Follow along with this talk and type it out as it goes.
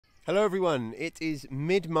Hello everyone, it is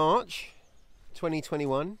mid-March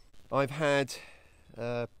 2021. I've had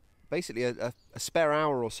basically a spare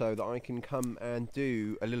hour or so that I can come and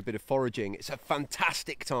do a little bit of foraging. It's a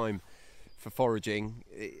fantastic time for foraging.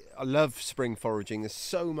 I love spring foraging. There's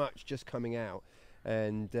so much just coming out,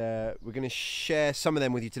 and we're going to share some of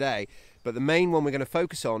them with you today. But the main one we're going to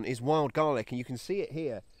focus on is wild garlic, and you can see it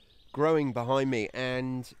here growing behind me.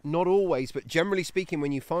 And not always, but generally speaking,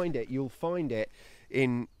 when you find it, you'll find it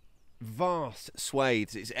in vast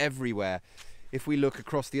swathes. It's everywhere. If we look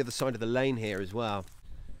across the other side of the lane here as well,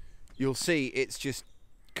 you'll see it's just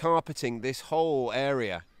carpeting this whole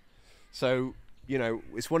area. So, you know,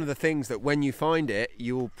 it's one of the things that when you find it,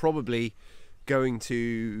 you're probably going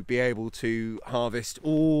to be able to harvest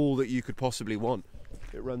all that you could possibly want.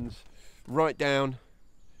 It runs right down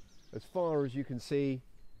as far as you can see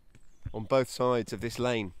on both sides of this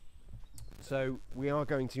lane. So we are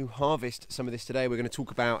going to harvest some of this today. We're going to talk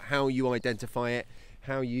about how you identify it,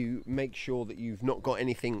 how you make sure that you've not got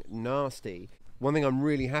anything nasty. One thing I'm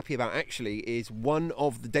really happy about actually is one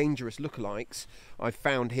of the dangerous lookalikes I've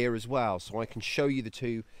found here as well, so I can show you the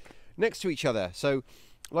two next to each other. So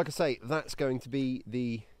like I say, that's going to be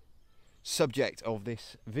the subject of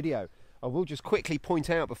this video. I will just quickly point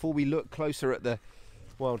out before we look closer at the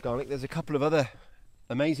wild garlic, there's a couple of other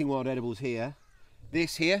amazing wild edibles here.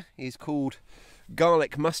 This here is called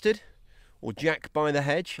garlic mustard, or Jack by the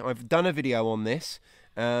hedge. I've done a video on this,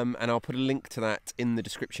 and I'll put a link to that in the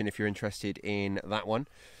description if you're interested in that one.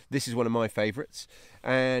 This is one of my favourites.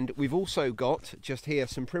 And we've also got, just here,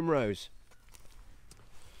 some primrose.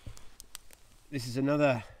 This is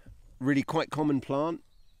another really quite common plant.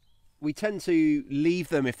 We tend to leave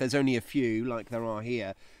them if there's only a few, like there are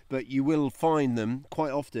here, but you will find them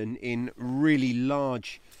quite often in really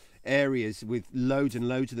large areas with loads and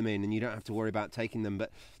loads of them in, and you don't have to worry about taking them.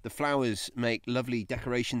 But the flowers make lovely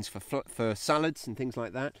decorations for salads and things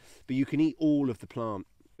like that, but you can eat all of the plant.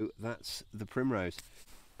 That's the primrose.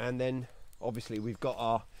 And then obviously we've got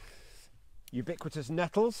our ubiquitous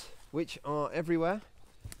nettles, which are everywhere,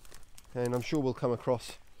 and I'm sure we'll come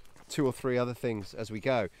across two or three other things as we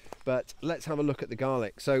go. But let's have a look at the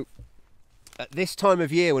garlic. So at this time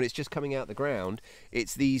of year, when it's just coming out the ground,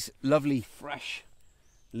 it's these lovely fresh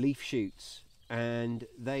leaf shoots, and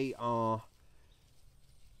they are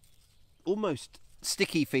almost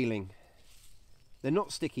sticky feeling. They're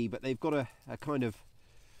not sticky, but they've got a kind of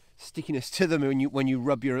stickiness to them when you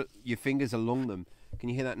rub your fingers along them. Can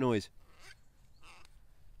you hear that noise?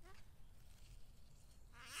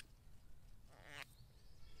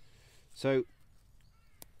 So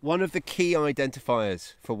one of the key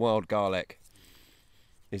identifiers for wild garlic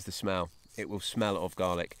is the smell. It will smell of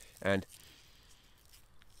garlic, and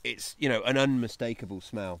it's, you know, an unmistakable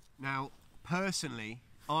smell. Now, personally,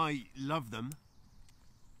 I love them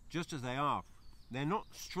just as they are. They're not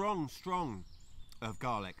strong of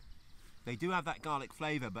garlic. They do have that garlic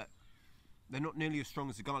flavour, but they're not nearly as strong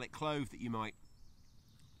as the garlic clove that you might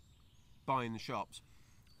buy in the shops.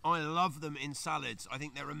 I love them in salads. I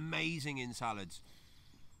think they're amazing in salads.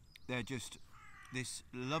 They're just this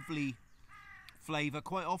lovely flavour.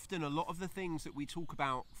 Quite often, a lot of the things that we talk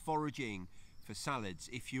about foraging for salads,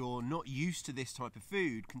 if you're not used to this type of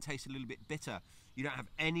food, can taste a little bit bitter. You don't have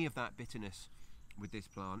any of that bitterness with this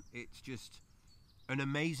plant. It's just an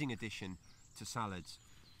amazing addition to salads.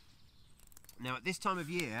 Now at this time of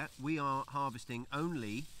year we are harvesting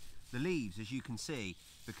only the leaves, as you can see,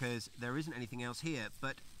 because there isn't anything else here.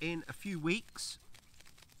 But in a few weeks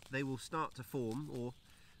they will start to form, or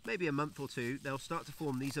maybe a month or two, they'll start to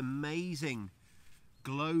form these amazing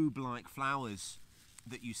globe-like flowers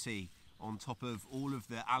that you see on top of all of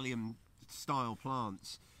the allium style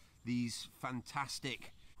plants. These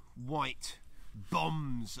fantastic white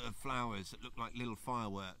bombs of flowers that look like little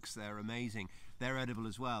fireworks. They're amazing. They're edible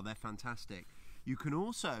as well. They're fantastic. You can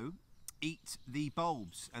also eat the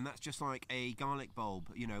bulbs, and that's just like a garlic bulb,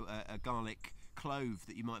 you know, a garlic clove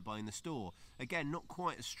that you might buy in the store. Again, not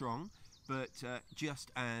quite as strong, but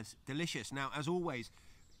just as delicious. Now, as always,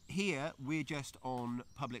 here we're just on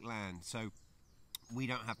public land, so we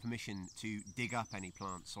don't have permission to dig up any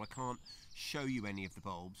plants, so I can't show you any of the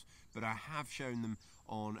bulbs, but I have shown them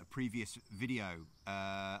on a previous video.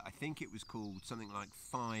 I think it was called something like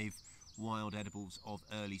 5 wild edibles of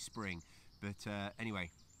early spring. But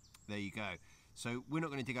anyway, there you go. So we're not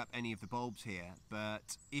going to dig up any of the bulbs here,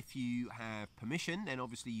 but if you have permission, then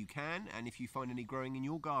obviously you can, and if you find any growing in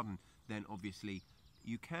your garden, then obviously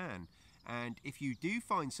you can. And if you do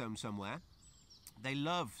find some somewhere, they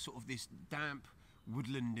love sort of this damp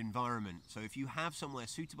woodland environment. So if you have somewhere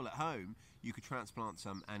suitable at home, you could transplant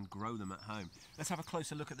some and grow them at home. Let's have a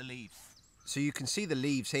closer look at the leaves. So you can see the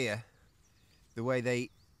leaves here, the way they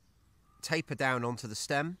taper down onto the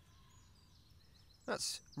stem.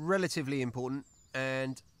 That's relatively important,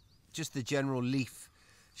 and just the general leaf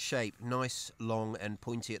shape, nice, long and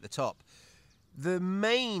pointy at the top. The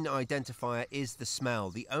main identifier is the smell.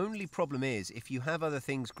 The only problem is if you have other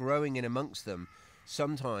things growing in amongst them,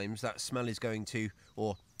 sometimes that smell is going to,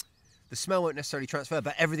 or the smell won't necessarily transfer,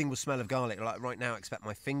 but everything will smell of garlic. Like right now, I expect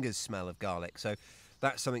my fingers smell of garlic. So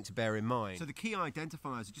that's something to bear in mind. So the key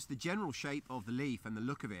identifiers are just the general shape of the leaf and the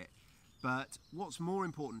look of it. But what's more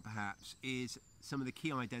important perhaps is some of the key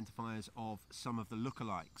identifiers of some of the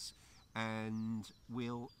lookalikes. And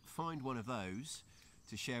we'll find one of those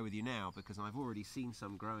to share with you now, because I've already seen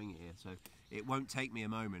some growing here, so it won't take me a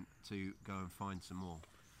moment to go and find some more.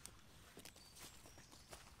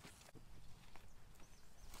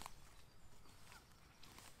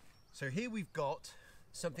 So here we've got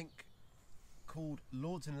something called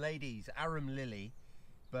Lords and Ladies arum lily,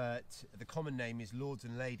 but the common name is Lords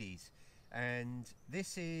and Ladies, and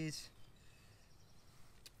this is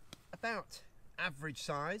about average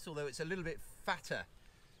size, although it's a little bit fatter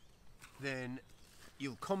than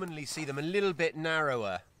you'll commonly see them, a little bit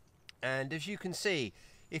narrower. And as you can see,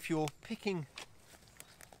 if you're picking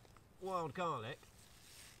wild garlic,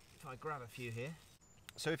 if I grab a few here,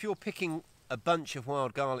 so if you're picking a bunch of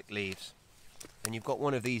wild garlic leaves and you've got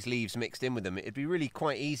one of these leaves mixed in with them, it'd be really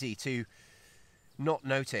quite easy to not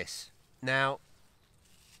notice. Now,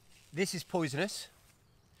 this is poisonous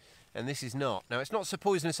and this is not. Now, it's not so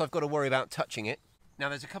poisonous I've got to worry about touching it. Now,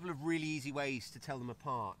 there's a couple of really easy ways to tell them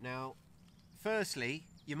apart. Now, firstly,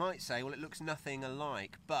 you might say, well, it looks nothing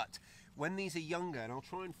alike, but when these are younger, and I'll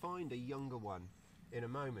try and find a younger one in a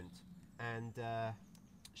moment and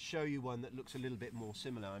show you one that looks a little bit more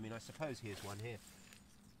similar. I mean, I suppose here's one here.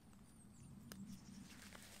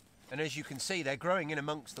 And as you can see, they're growing in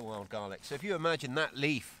amongst the wild garlic. So if you imagine that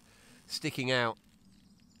leaf sticking out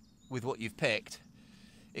with what you've picked,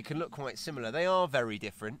 it can look quite similar. They are very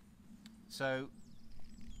different. So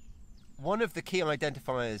one of the key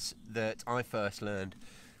identifiers that I first learned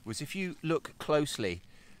was if you look closely,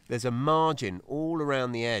 there's a margin all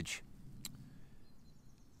around the edge.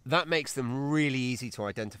 That makes them really easy to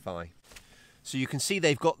identify. So you can see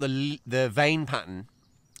they've got the vein pattern,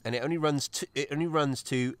 and it only runs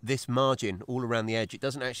to this margin all around the edge. It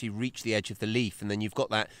doesn't actually reach the edge of the leaf, and then you've got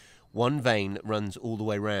that one vein that runs all the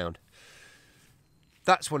way round.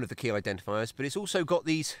 That's one of the key identifiers, but it's also got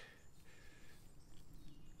these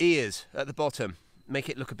ears at the bottom, make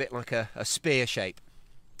it look a bit like a spear shape.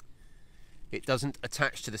 It doesn't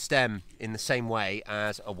attach to the stem in the same way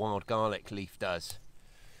as a wild garlic leaf does.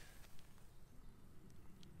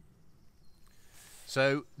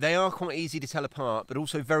 So they are quite easy to tell apart, but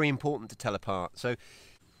also very important to tell apart. So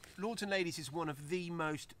Lords and Ladies is one of the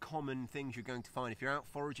most common things you're going to find. If you're out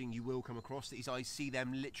foraging, you will come across these. I see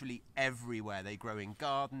them literally everywhere. They grow in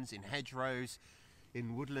gardens, in hedgerows,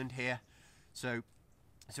 in woodland here. So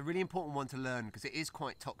it's a really important one to learn because it is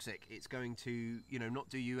quite toxic. It's going to, not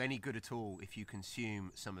do you any good at all if you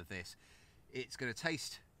consume some of this. It's going to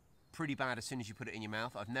taste pretty bad as soon as you put it in your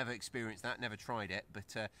mouth. I've never experienced that, never tried it,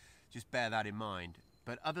 but just bear that in mind.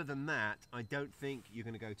 But other than that, I don't think you're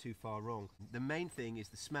going to go too far wrong. The main thing is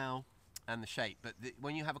the smell and the shape. But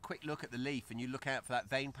when you have a quick look at the leaf and you look out for that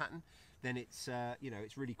vein pattern, then it's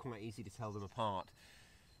it's really quite easy to tell them apart.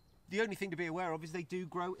 The only thing to be aware of is they do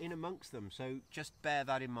grow in amongst them, so just bear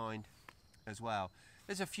that in mind as well.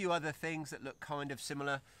 There's a few other things that look kind of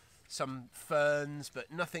similar, some ferns, but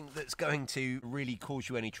nothing that's going to really cause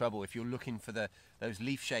you any trouble if you're looking for those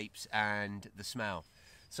leaf shapes and the smell.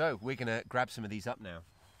 So we're going to grab some of these up now.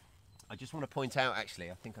 I just want to point out, actually,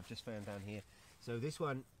 I think I've just found down here. So this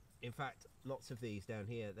one, in fact, lots of these down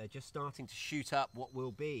here, they're just starting to shoot up what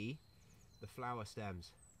will be the flower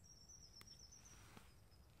stems,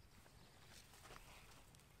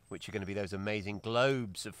 which are going to be those amazing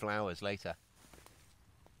globes of flowers later.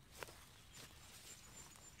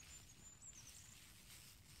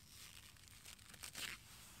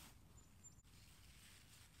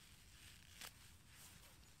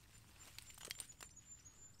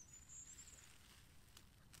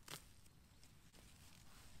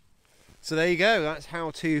 So there you go, that's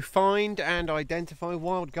how to find and identify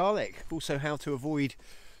wild garlic. Also how to avoid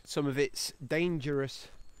some of its dangerous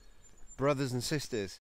brothers and sisters.